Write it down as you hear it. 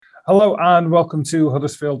Hello and welcome to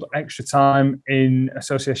Huddersfield Extra Time in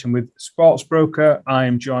association with Sportsbroker. I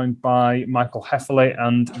am joined by Michael Hefele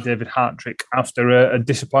and David Hartrick after a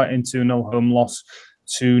disappointing 2-0 home loss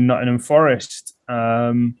to Nottingham Forest.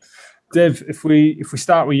 Dave, if we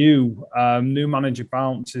start with you, new manager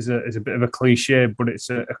bounce is a bit of a cliche, but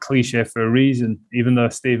it's a cliche for a reason. Even though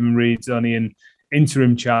Stephen Reid's only in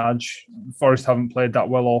interim charge, Forest haven't played that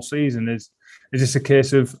well all season. Is this a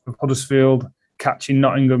case of Huddersfield catching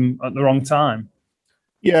Nottingham at the wrong time?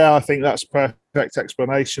 Yeah, I think that's a perfect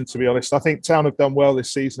explanation, to be honest. I think Town have done well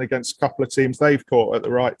this season against a couple of teams they've caught at the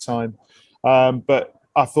right time. But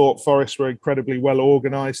I thought Forest were incredibly well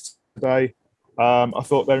organised today. I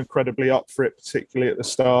thought they're incredibly up for it, particularly at the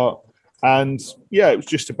start. And yeah, it was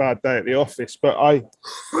just a bad day at the office. But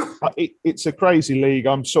it's a crazy league.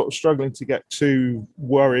 I'm sort of struggling to get too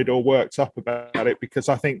worried or worked up about it because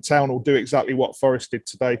I think Town will do exactly what Forest did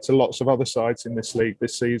today to lots of other sides in this league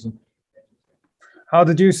this season. How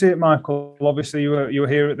did you see it, Michael? Obviously, you were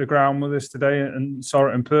here at the ground with us today and saw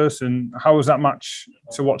it in person. How was that match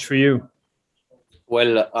to watch for you?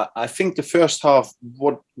 Well, I think the first half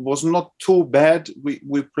was not too bad. We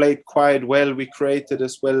played quite well. We created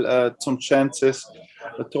as well some chances.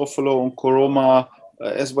 Toffolo and Koroma,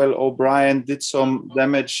 as well O'Brien did some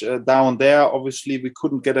damage down there. Obviously, we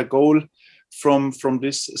couldn't get a goal from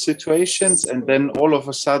these situations. And then all of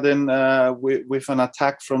a sudden, with an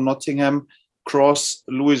attack from Nottingham, cross,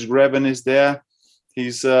 Lewis Greben is there.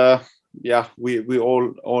 He's... we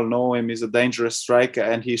all know him. He's a dangerous striker,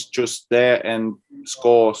 and he's just there and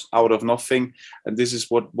scores out of nothing. And this is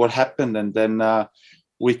what happened. And then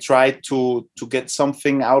we tried to get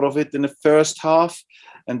something out of it in the first half,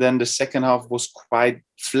 and then the second half was quite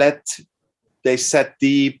flat. They sat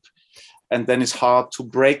deep, and then it's hard to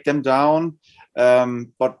break them down.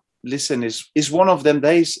 But listen, it's one of them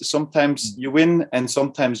days. Sometimes you win, and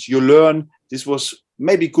sometimes you learn. This was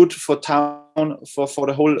maybe good for Town, for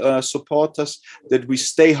the whole supporters, that we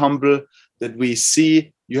stay humble, that we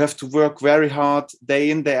see you have to work very hard day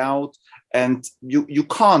in, day out, and you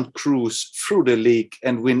can't cruise through the league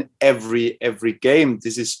and win every game.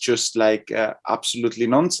 This is just like absolutely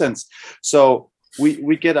nonsense. So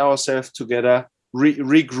we get ourselves together,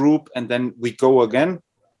 regroup, and then we go again.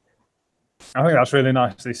 I think that's really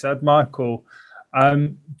nicely said, Michael.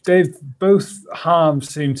 Dave, both halves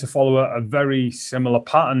seem to follow a very similar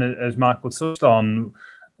pattern as Michael touched on.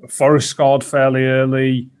 Forest scored fairly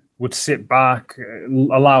early, would sit back,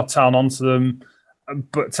 allow Town onto them.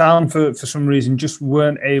 But Town, for some reason, just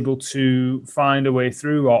weren't able to find a way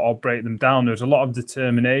through or break them down. There was a lot of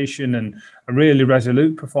determination and a really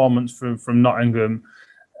resolute performance from Nottingham.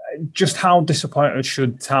 Just how disappointed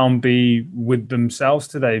should Town be with themselves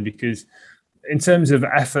today? Because in terms of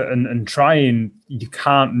effort and trying, you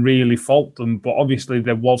can't really fault them. But obviously,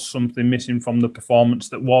 there was something missing from the performance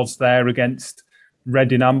that was there against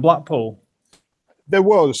Reading and Blackpool. There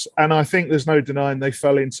was, and I think there's no denying they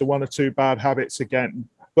fell into one or two bad habits again.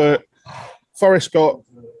 But Forest got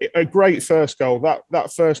a great first goal.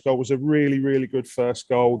 That first goal was a really, really good first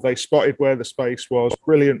goal. They spotted where the space was.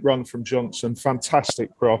 Brilliant run from Johnson.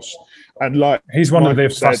 Fantastic cross. And like he's one of the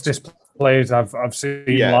fastest players I've seen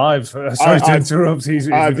live. Sorry to interrupt. He's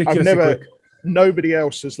ridiculously quick. Nobody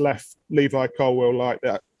else has left Levi Colwell like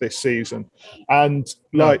that this season. And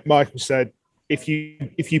like Michael said, if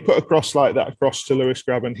you put a cross like that across to Lewis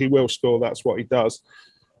Greben, he will score. That's what he does.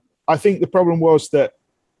 I think the problem was that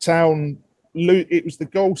Town, it was the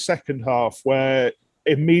goal second half where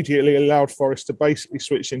immediately allowed Forest to basically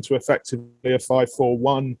switch into effectively a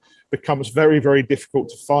 5-4-1. Becomes very, very difficult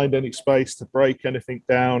to find any space to break anything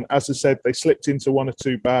down. As I said, they slipped into one or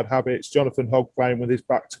two bad habits. Jonathan Hogg playing with his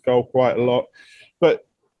back to goal quite a lot. But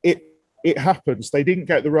it happens. They didn't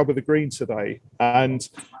get the rub of the green today. And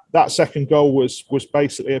that second goal was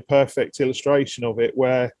basically a perfect illustration of it,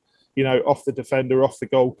 where, you know, off the defender, off the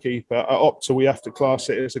goalkeeper. At Opta, we have to class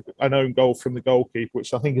it as an own goal from the goalkeeper,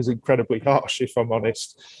 which I think is incredibly harsh, if I'm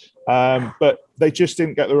honest. But they just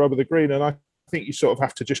didn't get the rub of the green. And I think you sort of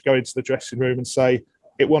have to just go into the dressing room and say,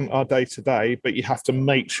 it wasn't our day today, but you have to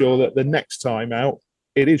make sure that the next time out,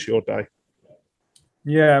 it is your day.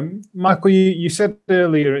 Yeah, Michael, you said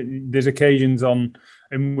earlier there's occasions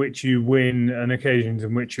in which you win and occasions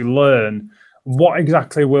in which you learn. What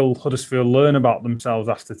exactly will Huddersfield learn about themselves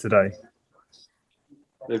after today?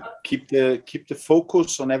 Keep the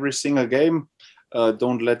focus on every single game.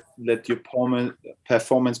 Don't let your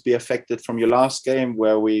performance be affected from your last game,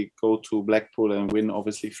 where we go to Blackpool and win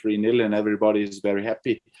obviously 3-0 and everybody is very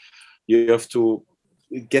happy. You have to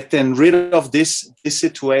get then rid of this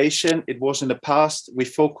situation. It was in the past. We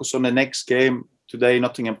focus on the next game today,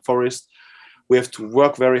 Nottingham Forest. We have to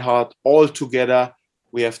work very hard all together.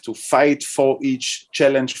 We have to fight for each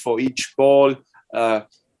challenge, for each ball.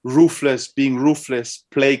 Being ruthless,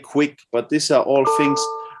 play quick. But these are all things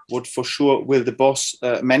what for sure will the boss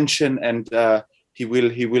mention, and he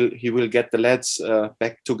will get the lads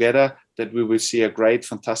back together. That we will see a great,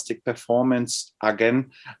 fantastic performance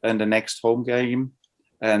again in the next home game,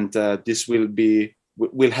 and this will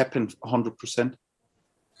happen 100%.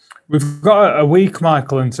 We've got a week,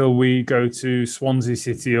 Michael, until we go to Swansea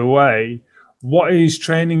City away. What is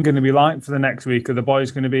training going to be like for the next week? Are the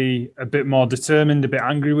boys going to be a bit more determined, a bit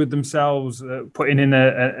angry with themselves, putting in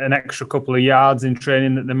an extra couple of yards in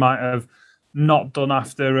training that they might have not done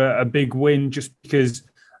after a big win, just because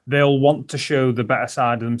they'll want to show the better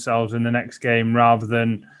side of themselves in the next game rather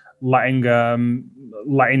than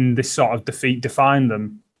letting this sort of defeat define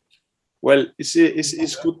them? Well,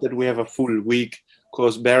 it's good that we have a full week,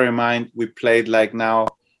 because bear in mind we played like now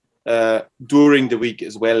during the week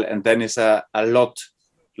as well, and then it's a lot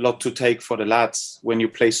to take for the lads when you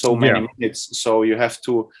play so many minutes. So you have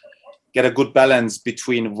to get a good balance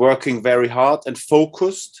between working very hard and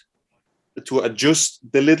focused to adjust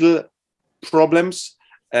the little problems,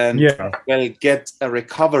 and get a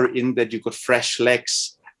recovery in that you got fresh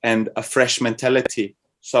legs and a fresh mentality.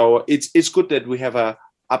 So it's good that we have a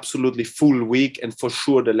absolutely full week, and for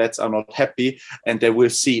sure the lads are not happy, and they will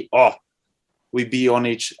see, we be on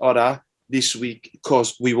each other this week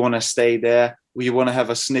because we want to stay there, we want to have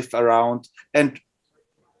a sniff around, and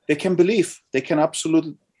they can believe, they can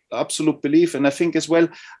absolute belief. And I think as well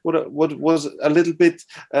what was a little bit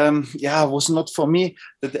was not for me,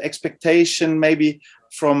 that the expectation maybe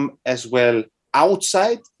from as well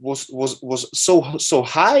outside was so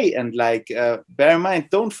high, and like bear in mind,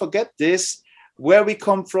 don't forget this, where we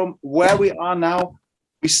come from, where we are now,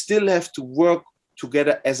 we still have to work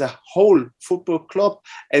together as a whole football club.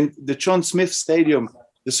 And the John Smith Stadium,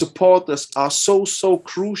 the supporters are so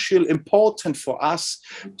crucial, important for us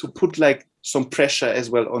to put like some pressure as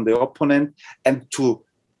well on the opponent, and to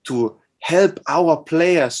help our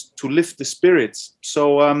players to lift the spirits.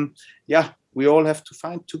 So we all have to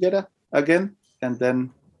find together again, and then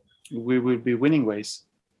we will be winning ways.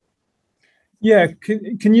 Yeah,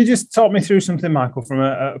 can you just talk me through something, Michael, from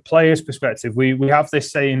a player's perspective? We have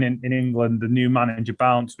this saying in England, the new manager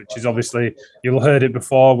bounce, which is obviously, you'll have heard it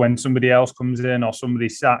before, when somebody else comes in or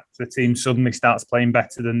somebody's sacked, the team suddenly starts playing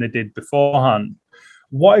better than they did beforehand.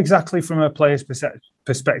 What exactly from a player's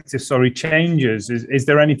perspective, changes? Is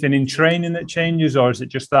there anything in training that changes, or is it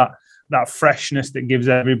just that freshness that gives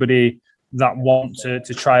everybody that want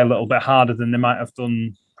to try a little bit harder than they might have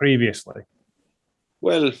done previously?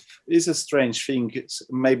 Well, it's a strange thing. It's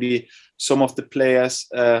maybe some of the players,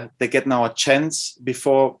 they get now a chance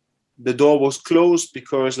before the door was closed,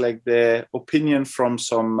 because like the opinion from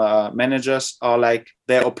some managers are like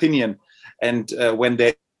their opinion. And when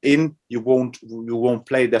they're in, you won't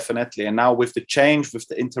play definitely. And now with the change, with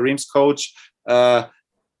the interims coach,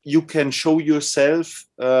 you can show yourself.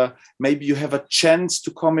 Maybe you have a chance to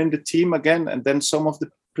come in the team again. And then some of the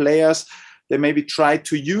players, they maybe try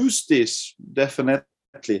to use this definitely.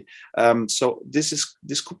 So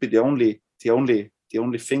this could be the only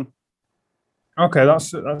thing. Okay,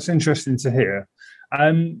 that's interesting to hear.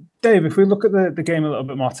 Dave, if we look at the game a little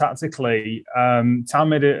bit more tactically, Town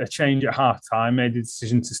made a change at half-time, made a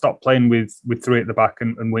decision to stop playing with three at the back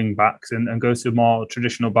and wing backs, and go to a more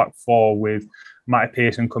traditional back four with Matty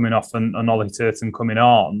Pearson coming off and Ollie Turton coming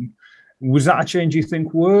on. Was that a change you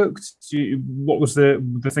think worked? What was the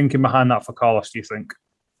thinking behind that for Carlos, do you think?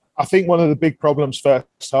 I think one of the big problems first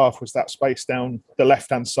half was that space down the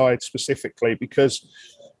left-hand side specifically, because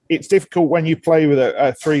it's difficult when you play with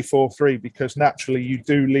a 3-4-3, because naturally you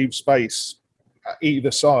do leave space at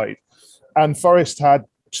either side. And Forest had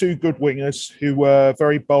two good wingers who were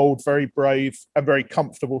very bold, very brave, and very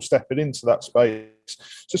comfortable stepping into that space.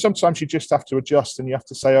 So sometimes you just have to adjust, and you have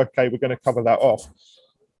to say, okay, we're going to cover that off.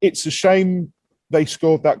 It's a shame they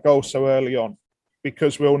scored that goal so early on,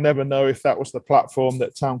 because we'll never know if that was the platform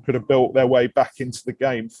that Town could have built their way back into the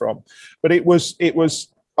game from. But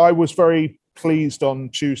I was very pleased on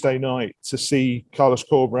Tuesday night to see Carlos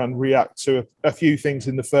Corberán react to a few things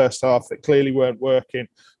in the first half that clearly weren't working,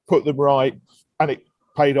 put them right, and it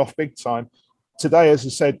paid off big time. Today, as I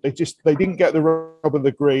said, they didn't get the rub of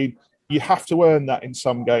the green. You have to earn that in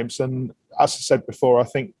some games. And as I said before, I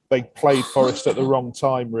think they played Forest at the wrong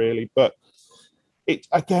time, really. But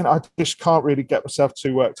I just can't really get myself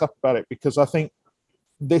too worked up about it, because I think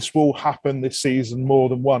this will happen this season more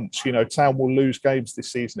than once. You know, Town will lose games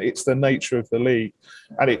this season. It's the nature of the league.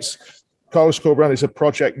 And Carlos Corberán is a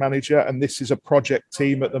project manager, and this is a project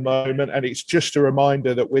team at the moment. And it's just a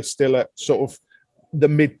reminder that we're still at sort of the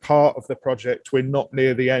mid part of the project. We're not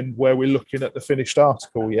near the end where we're looking at the finished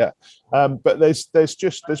article yet. But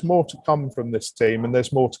there's more to come from this team, and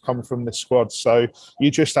there's more to come from this squad. So you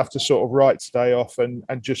just have to sort of write today off and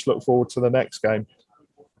just look forward to the next game.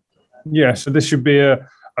 Yeah, so this should be a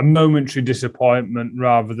momentary disappointment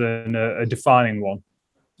rather than a defining one.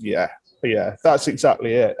 Yeah, that's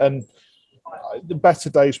exactly it. And the better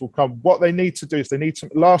days will come. What they need to do is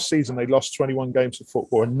last season they lost 21 games of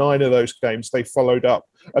football, and 9 of those games they followed up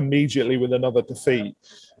immediately with another defeat.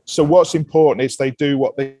 So what's important is they do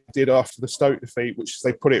what they did after the Stoke defeat, which is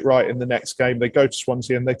they put it right in the next game. They go to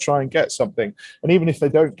Swansea and they try and get something. And even if they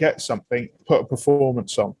don't get something, put a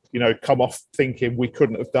performance on. Come off thinking we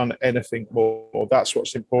couldn't have done anything more. That's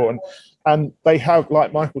what's important. And they have,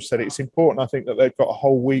 like Michael said, it's important, I think, that they've got a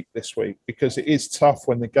whole week this week, because it is tough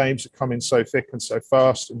when the games are coming so thick and so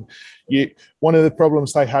fast. And one of the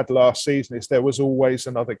problems they had last season is there was always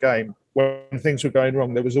another game. When things were going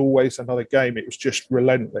wrong, there was always another game. It was just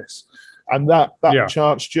relentless. And that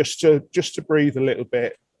chance just to breathe a little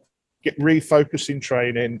bit, get refocusing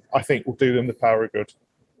training, I think will do them the power of good.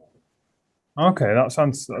 Okay, that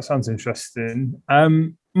sounds interesting.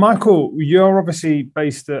 Michael, you're obviously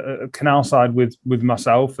based at Canalside with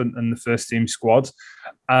myself and the first team squad.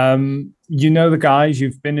 You know the guys,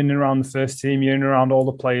 you've been in and around the first team, you're in and around all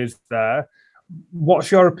the players there.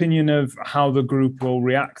 What's your opinion of how the group will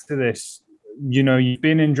react to this? You've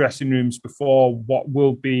been in dressing rooms before. What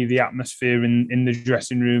will be the atmosphere in the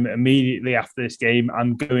dressing room immediately after this game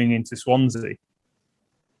and going into Swansea?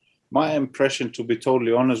 My impression, to be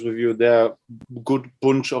totally honest with you, they're a good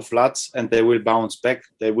bunch of lads, and they will bounce back.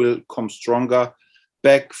 They will come stronger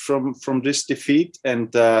back from this defeat,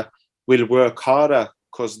 and will work harder,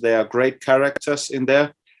 because they are great characters in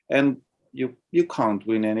there. And you can't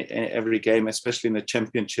win every game, especially in the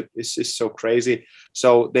championship. This is so crazy.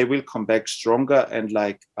 So they will come back stronger, and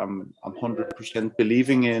I'm 100%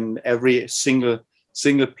 believing in every single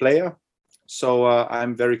player. So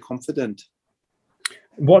I'm very confident.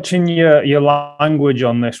 Watching your language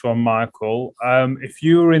on this one, Michael, if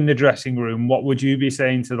you were in the dressing room, what would you be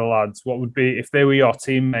saying to the lads? What would be, if they were your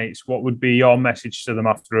teammates, what would be your message to them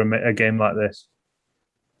after a game like this?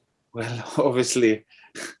 Well, obviously,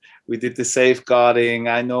 we did the safeguarding.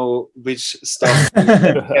 I know which stuff you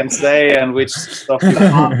can say and which stuff you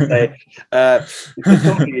can't say. It's a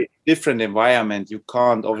totally different environment. You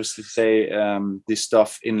can't obviously say this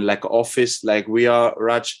stuff in like office like we are,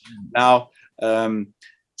 Raj, now.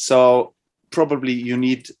 So probably you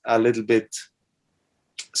need a little bit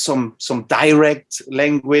some direct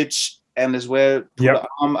language, and as well put an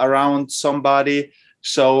arm around somebody.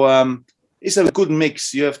 So it's a good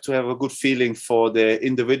mix. You have to have a good feeling for the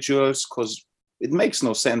individuals, because it makes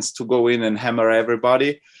no sense to go in and hammer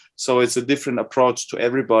everybody. So it's a different approach to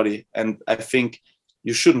everybody. And I think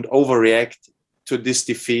you shouldn't overreact to this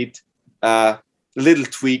defeat. Little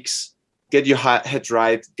tweaks, get your head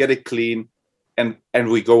right, get it clean, and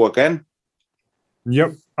we go again.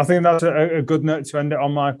 Yep. I think that's a good note to end it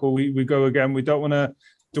on, Michael. We go again. We don't want to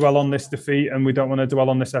dwell on this defeat, and we don't want to dwell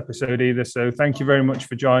on this episode either. So thank you very much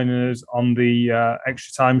for joining us on the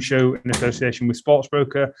Extra Time show in association with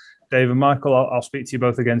Sportsbroker. Dave and Michael, I'll speak to you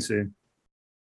both again soon.